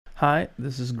Hi,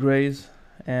 this is Grayz,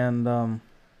 and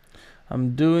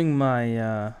I'm doing my.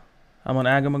 I'm on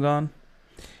Agamaggan,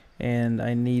 and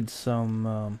I need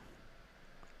some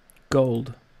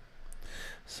gold.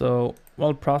 So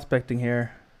while prospecting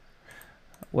here,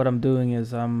 what I'm doing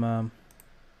is I'm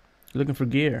looking for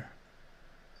gear.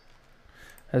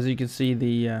 As you can see,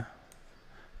 the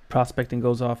prospecting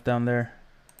goes off down there.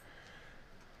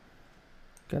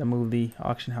 Gotta move the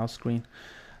auction house screen.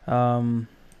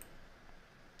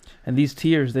 And these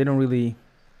tiers, they don't really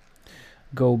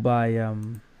go by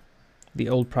the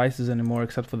old prices anymore,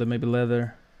 except for the maybe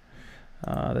leather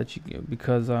that you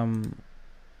because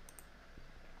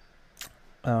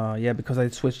because I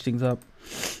switched things up.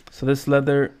 So this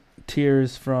leather tier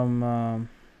is from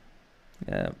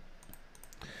yeah,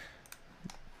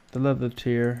 the leather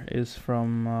tier is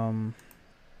from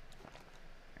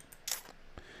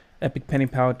Epic Penny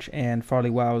Pouch and Farley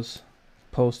Wow's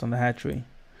post on the hatchery,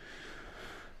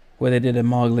 where they did a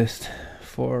mog list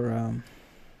for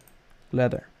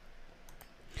leather.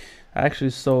 I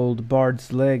actually sold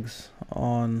Bard's legs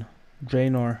on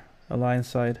Draenor Alliance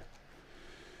side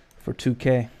for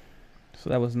 2k, so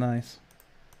that was nice.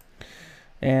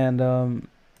 And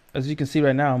as you can see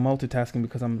right now, I'm multitasking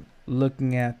because I'm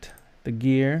looking at the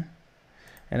gear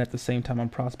and at the same time I'm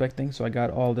prospecting. So I got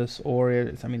all this ore.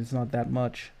 I mean, it's not that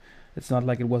much. It's not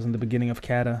like it was in the beginning of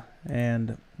Kata,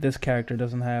 and this character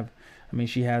doesn't have, I mean,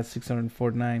 she has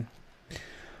 649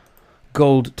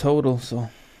 gold total, so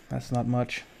that's not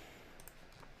much.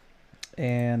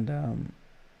 And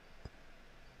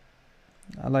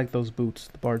I like those boots.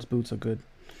 The Bard's boots are good.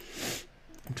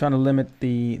 I'm trying to limit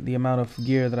the amount of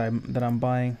gear that I'm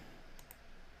buying.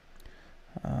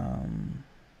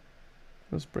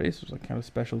 Those bracers are kind of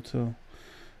special too.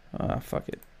 Fuck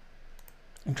it.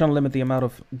 I'm trying to limit the amount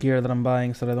of gear that I'm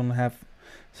buying so that I don't have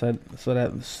so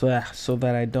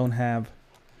that I don't have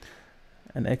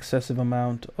an excessive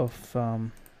amount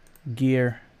of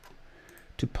gear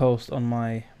to post on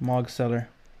my Mog seller.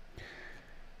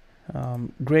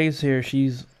 Grayz here,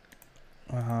 she's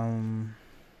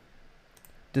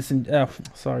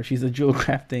she's a jewel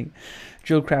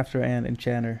crafter and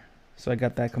enchanter. So I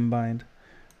got that combined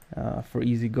for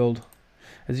easy gold.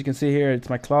 As you can see here, it's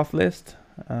my cloth list.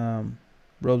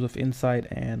 Robes of Insight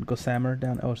and Gossamer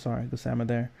down. Oh, sorry, Gossamer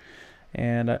there.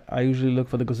 And I usually look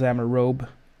for the Gossamer robe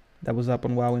that was up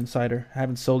on WoW Insider. I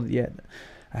haven't sold it yet.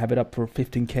 I have it up for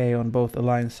 15k on both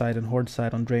Alliance side and Horde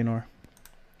side on Draenor,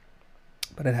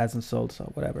 but it hasn't sold, so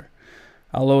whatever.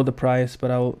 I'll lower the price, but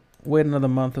I'll wait another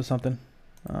month or something.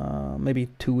 Maybe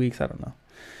 2 weeks, I don't know.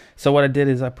 So what I did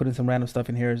is I put in some random stuff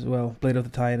in here as well. Blade of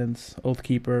the Titans,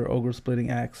 Oathkeeper, Ogre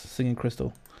Splitting Axe, Singing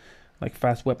Crystal, like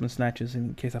fast weapon snatches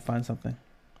in case I find something.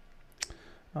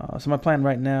 So my plan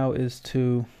right now is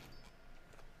to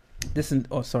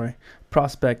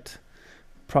prospect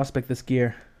this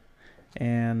gear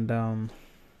and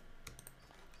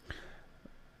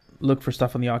look for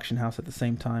stuff on the auction house at the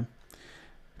same time.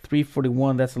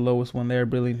 341, that's the lowest one there,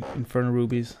 Brilliant Inferno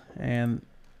Rubies, and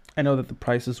I know that the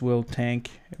prices will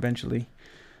tank eventually.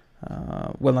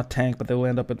 Well, not tank, but they will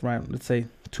end up at around, let's say,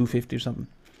 250 or something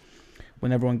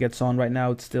when everyone gets on. Right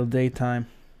now it's still daytime.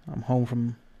 I'm home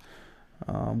from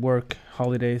work,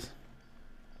 holidays.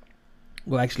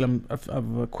 Well, actually,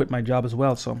 I've quit my job as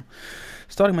well, so I'm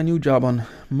starting my new job on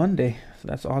Monday. So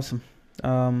that's awesome.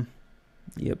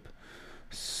 Yep.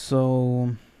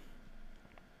 So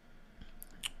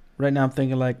right now I'm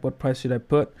thinking like, what price should I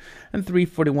put? And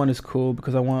 341 is cool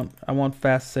because I want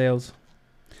fast sales.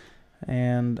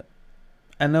 And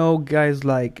I know guys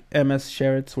like MS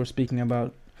Sherritts were speaking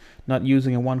about not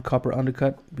using a 1 copper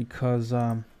undercut because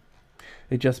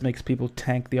it just makes people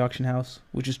tank the auction house,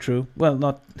 which is true. Well,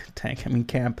 not tank, I mean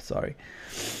camp, sorry.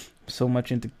 So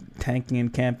much into tanking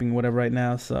and camping, whatever right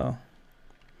now, so.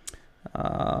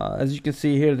 As you can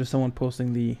see here, there's someone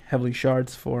posting the heavily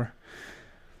shards for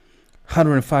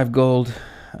 105 gold,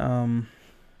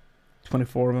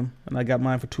 24 of them, and I got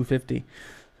mine for 250.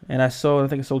 And I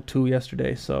think I sold 2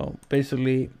 yesterday, so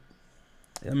basically,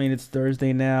 I mean, it's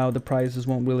Thursday now, the prices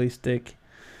won't really stick.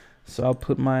 So I'll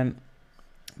put mine.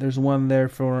 There's one there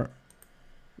for,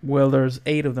 well, there's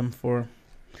 8 of them for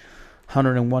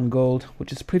 101 gold,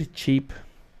 which is pretty cheap.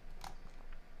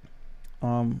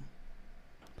 Not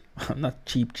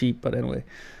cheap, but anyway.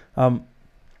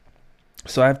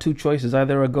 So I have 2 choices.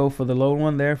 Either I go for the low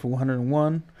one there for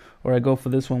 101, or I go for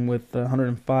this one with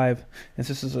 105. And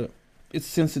since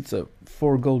it's a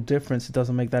 4 gold difference, it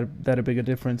doesn't make that a big a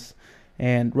difference.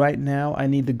 And right now, I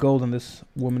need the gold on this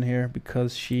woman here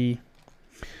because she's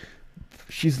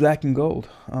lacking gold.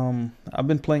 I've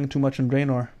been playing too much on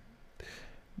Draenor,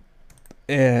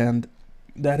 and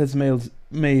that has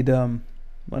made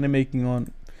money making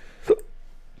on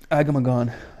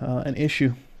Agamaggan an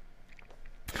issue.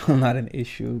 Not an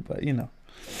issue, but you know.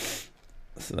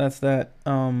 So that's that.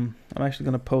 I'm actually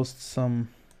gonna post some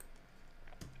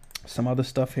other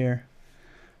stuff here.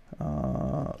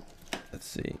 Let's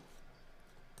see,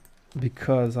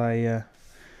 because I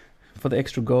for the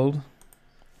extra gold.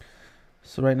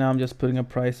 So right now I'm just putting up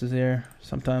prices here.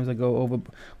 Sometimes I go over.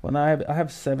 Well, now I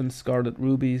have 7 scarlet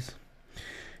rubies,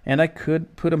 and I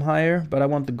could put them higher, but I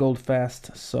want the gold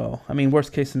fast. So I mean,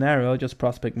 worst case scenario, I'll just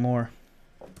prospect more.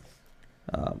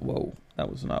 Whoa, that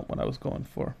was not what I was going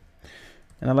for.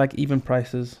 And I like even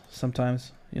prices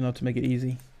sometimes, you know, to make it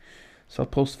easy. So I'll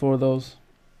post 4 of those.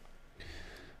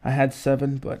 I had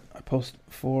 7, but I post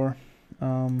 4.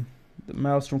 The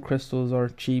Maelstrom crystals are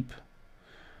cheap.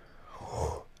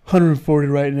 140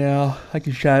 right now. I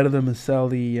can shatter them and sell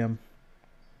the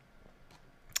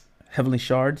heavenly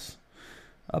shards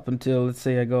up until, let's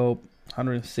say I go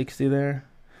 160 there.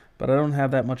 But I don't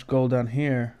have that much gold down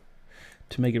here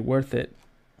to make it worth it.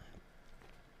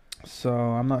 So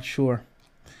I'm not sure.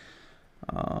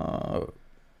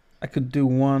 I could do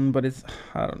 1, but it's,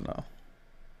 I don't know.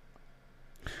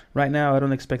 Right now I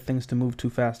don't expect things to move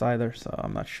too fast either, so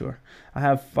I'm not sure. I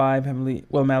have 5 heavenly,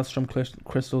 well, Maelstrom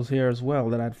crystals here as well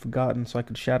that I'd forgotten, so I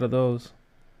could shatter those.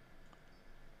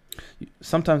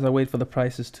 Sometimes I wait for the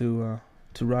prices to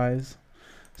rise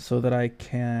so that I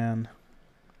can.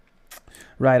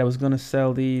 Right, I was gonna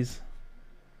sell these.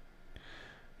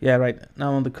 Yeah, right,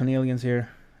 now on the Cornelians here,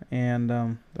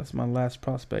 and that's my last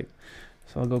prospect,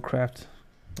 so I'll go craft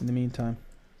in the meantime.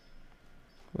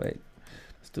 Wait,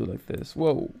 let's do it like this.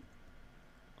 Whoa.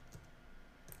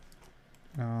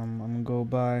 I'm gonna go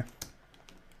by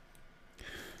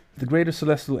the greater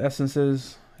celestial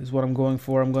essences is what I'm going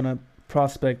for. I'm gonna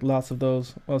prospect lots of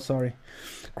those. Oh, sorry,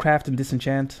 craft and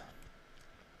disenchant,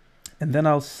 and then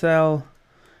I'll sell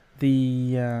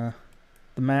the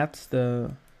mats.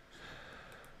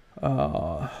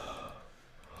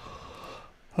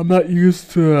 I'm not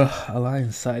used to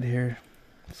alliance side here,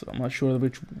 so I'm not sure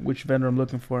which vendor I'm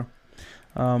looking for.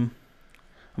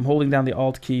 I'm holding down the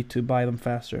Alt key to buy them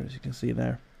faster, as you can see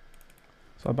there.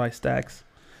 So I'll buy stacks.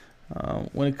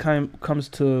 When it comes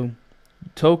to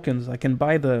tokens, I can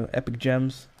buy the epic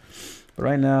gems, but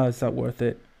right now it's not worth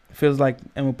it. It feels like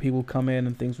MOP will come in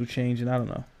and things will change, and I don't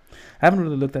know. I haven't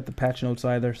really looked at the patch notes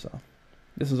either, so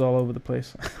this is all over the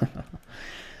place.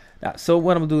 So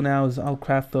what I'm gonna do now is I'll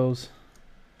craft those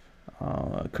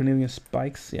Cornelian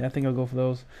spikes. Yeah, I think I'll go for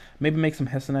those. Maybe make some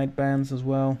Hessonite bands as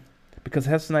well, because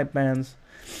Hessonite bands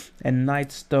and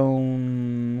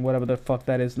Nightstone, whatever the fuck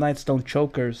that is, Nightstone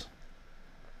chokers,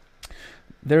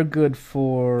 they're good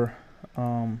for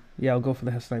yeah, I'll go for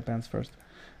the Hessonite bands first.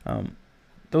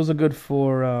 Those are good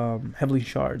for heavenly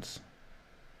shards,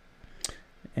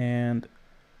 and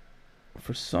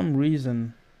for some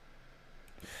reason,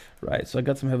 right, so I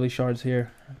got some heavenly shards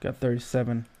here. I've got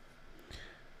 37.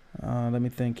 Let me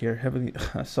think here. Heavenly,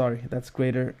 sorry, that's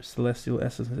greater celestial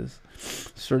essences.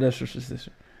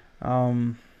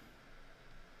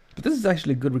 But this is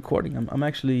actually a good recording. I'm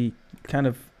actually kind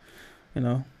of, you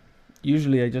know,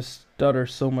 usually I just stutter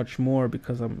so much more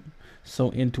because I'm so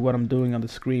into what I'm doing on the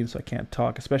screen, so I can't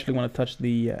talk, especially when I touch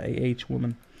the AH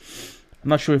women. I'm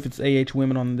not sure if it's AH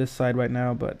women on this side right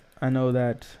now, but I know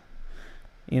that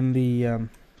in the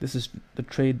this is the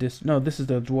trade district. No, this is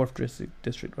the dwarf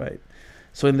district, right?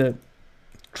 So in the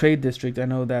trade district, I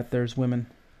know that there's women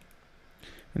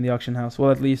in the auction house. Well,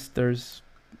 at least there's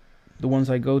the ones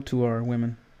I go to are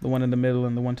women. The one in the middle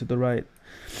and the one to the right.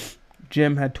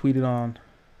 Jim had tweeted on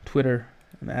Twitter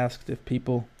and asked if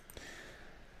people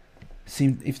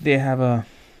if they have a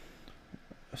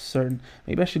certain.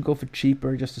 Maybe I should go for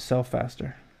cheaper just to sell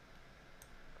faster.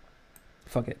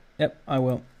 Fuck it. Yep, I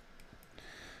will.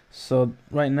 So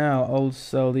right now I'll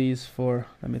sell these for,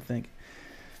 let me think,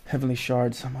 heavenly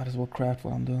shards. I might as well craft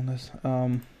while I'm doing this.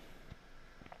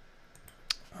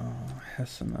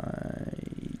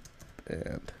 Hessonite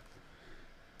Band.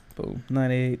 Boom,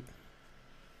 98.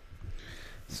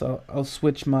 So I'll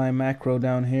switch my macro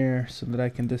down here so that I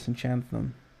can disenchant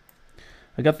them.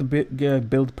 I got the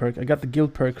build perk. I got the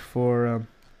guild perk for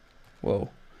whoa,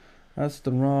 that's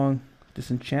the wrong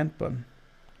disenchant button.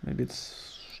 Maybe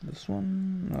it's this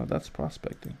one. No, that's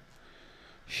prospecting.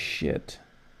 Shit.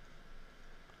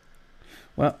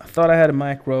 Well, I thought I had a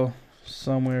macro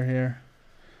somewhere here.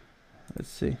 Let's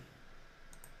see.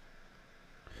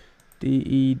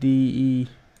 DEDE.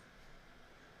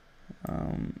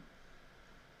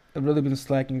 I've really been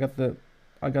slacking.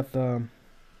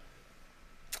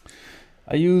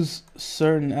 I use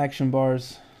certain action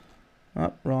bars.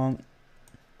 Oh, wrong.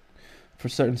 for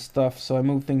certain stuff, so I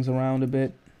move things around a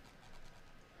bit.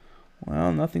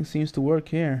 Well, nothing seems to work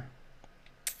here.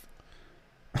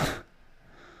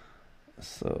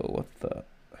 So what the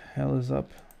hell is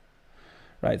up?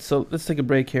 Right, so let's take a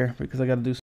break here because I gotta do